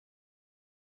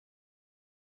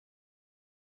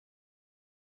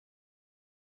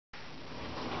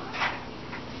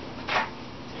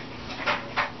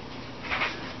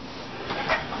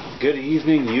Good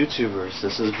evening, YouTubers.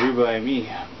 This is Brew by Me.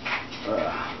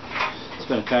 It's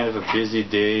been kind of a busy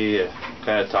day.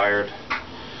 Kind of tired.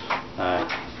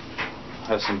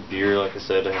 Have some beer, like I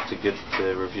said, I have to get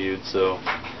reviewed. So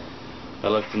I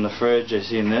looked in the fridge. I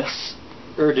seen this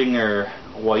Erdinger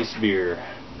Weissbbier.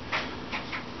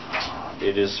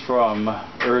 It is from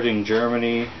Erdinger,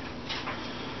 Germany.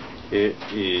 It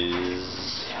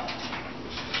is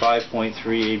 5.3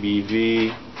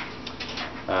 ABV.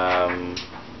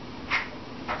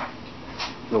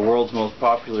 The world's most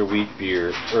popular wheat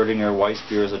beer, Erdinger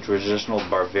Weissbbier is a traditional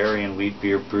Bavarian wheat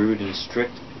beer brewed in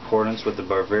strict accordance with the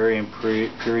Bavarian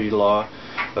purity law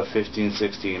of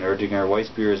 1516. Erdinger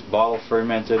Weissbbier is bottle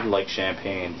fermented like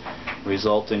champagne,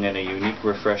 resulting in a unique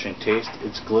refreshing taste.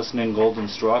 Its glistening golden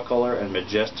straw color and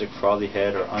majestic frothy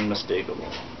head are unmistakable.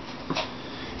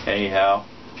 Anyhow,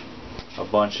 a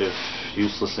bunch of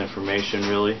useless information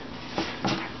really.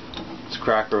 Let's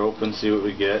crack her open, see what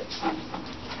we get.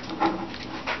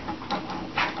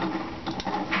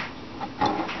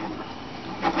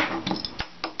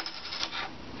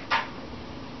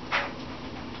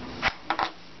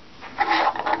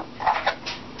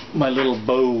 My little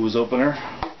Bose opener,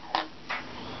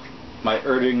 my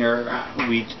Erdinger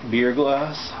wheat beer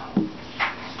glass,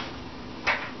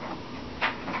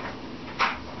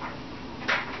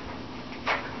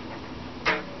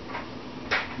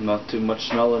 not too much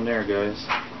smell in there, guys.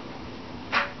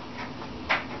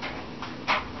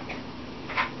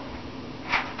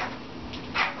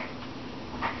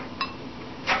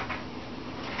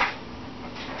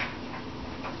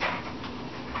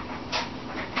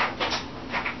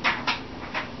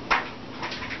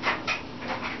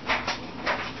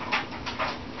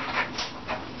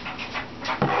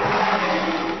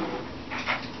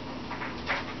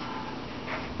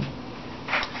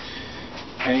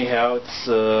 Anyhow,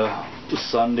 it's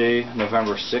Sunday,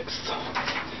 November 6th.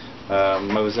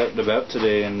 I was out and about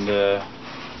today and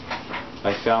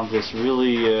I found this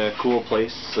really cool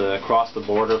place across the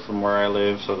border from where I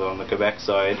live, so on the Quebec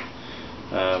side,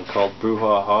 called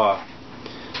Brouhaha.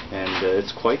 And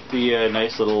it's quite the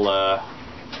nice little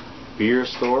beer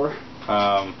store.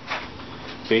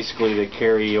 Basically they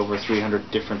carry over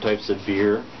 300 different types of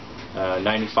beer.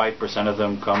 95% of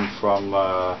them come from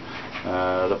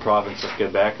the province of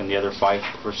Quebec, and the other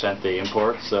 5% they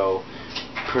import. So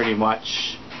pretty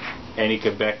much any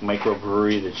Quebec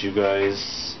microbrewery that you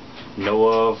guys know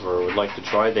of or would like to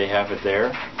try, they have it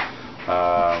there.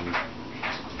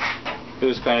 It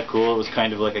was kind of cool. It was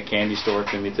kind of like a candy store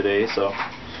to me today, so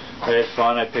I had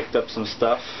fun. I picked up some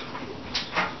stuff.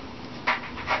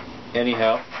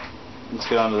 Anyhow, let's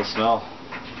get on to the smell.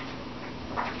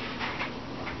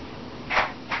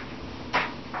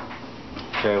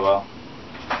 Okay, well,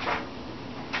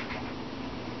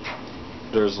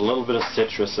 there's a little bit of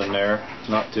citrus in there,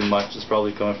 not too much. It's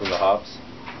probably coming from the hops.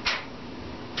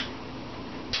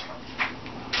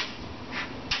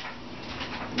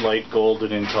 Light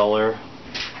golden in color,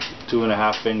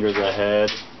 2.5 fingers ahead,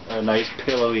 a nice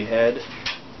pillowy head,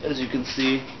 as you can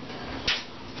see.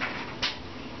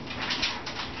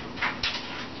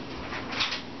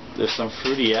 There's some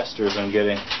fruity esters I'm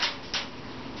getting.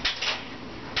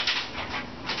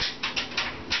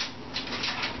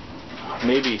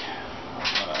 Maybe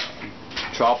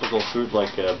tropical fruit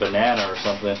like a banana or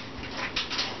something.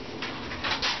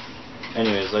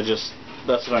 Anyways,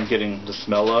 that's what I'm getting the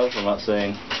smell of. I'm not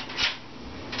saying.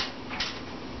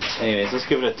 Anyways, let's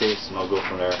give it a taste and I'll go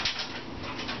from there.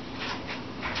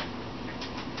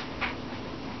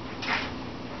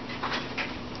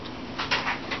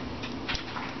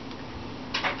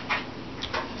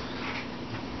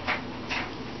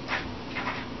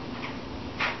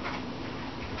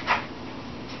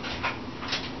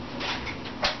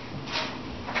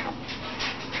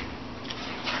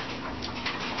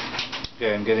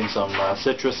 Okay, I'm getting some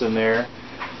citrus in there,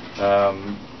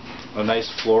 a nice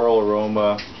floral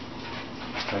aroma,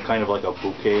 kind of like a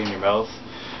bouquet in your mouth,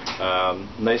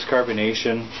 nice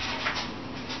carbonation.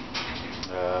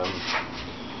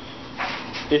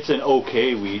 It's an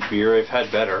okay wheat beer. I've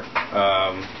had better.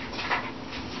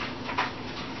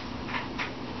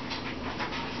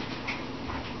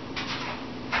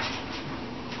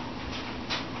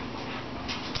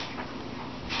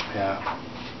 Yeah.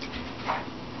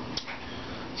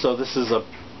 So this is a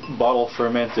bottle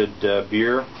fermented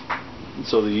beer,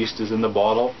 so the yeast is in the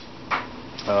bottle.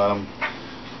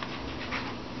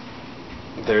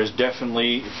 There's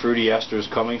definitely fruity esters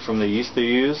coming from the yeast they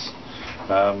use.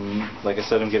 Like I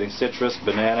said, I'm getting citrus,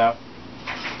 banana,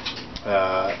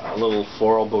 a little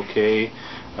floral bouquet.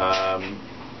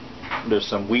 There's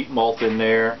some wheat malt in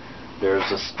there.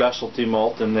 There's a specialty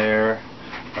malt in there.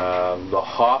 The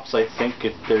hops, I think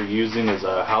they're using is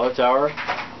a Hallertauer.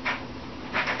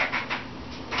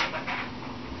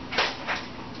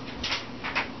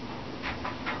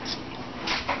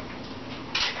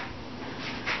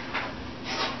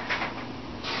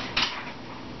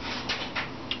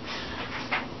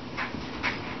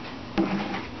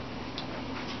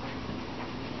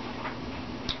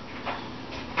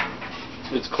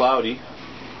 It's cloudy.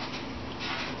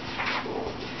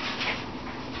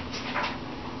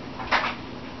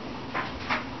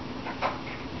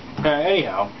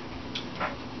 Anyhow,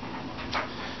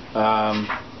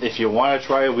 if you want to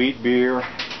try a wheat beer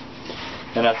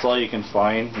and that's all you can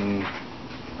find, and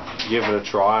give it a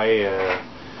try,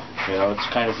 you know, it's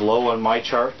kind of low on my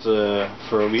chart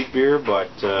for a wheat beer, but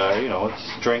you know,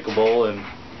 it's drinkable, and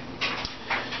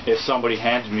if somebody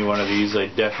handed me one of these,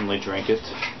 I'd definitely drink it.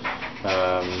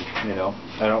 You know,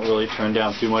 I don't really turn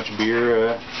down too much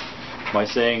beer. My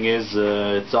saying is,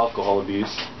 it's alcohol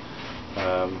abuse.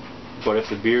 But if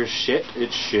the beer's shit,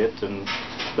 it's shit, and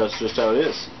that's just how it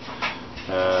is.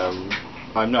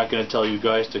 I'm not going to tell you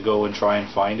guys to go and try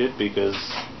and find it, because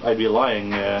I'd be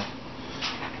lying.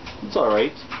 It's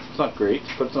alright. It's not great,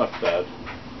 but it's not bad.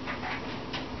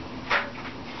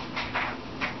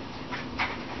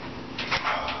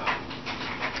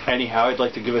 Anyhow, I'd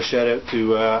like to give a shout out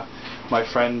to my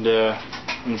friend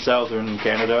in southern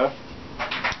Canada,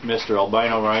 Mr.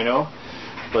 Albino Rhino.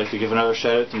 I'd like to give another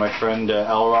shout out to my friend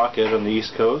Al Rock out on the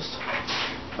East Coast.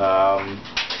 I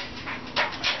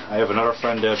have another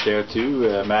friend out there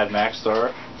too, Mad Max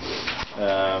Star.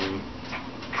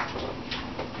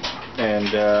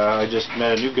 And I just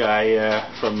met a new guy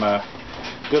from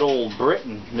good old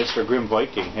Britain, Mr. Grim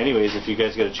Viking. Anyways, if you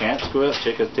guys get a chance, go out,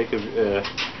 check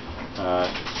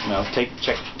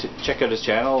out his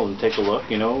channel and take a look.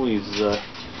 You know, he's a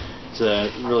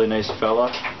really nice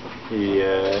fella. He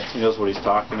knows what he's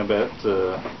talking about.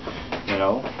 You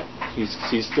know,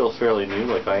 he's still fairly new,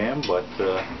 like I am, but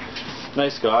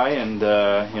nice guy, and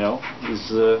you know,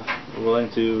 he's willing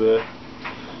to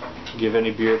give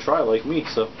any beer a try, like me.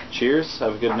 So, cheers.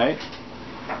 Have a good night.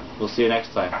 We'll see you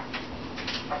next time.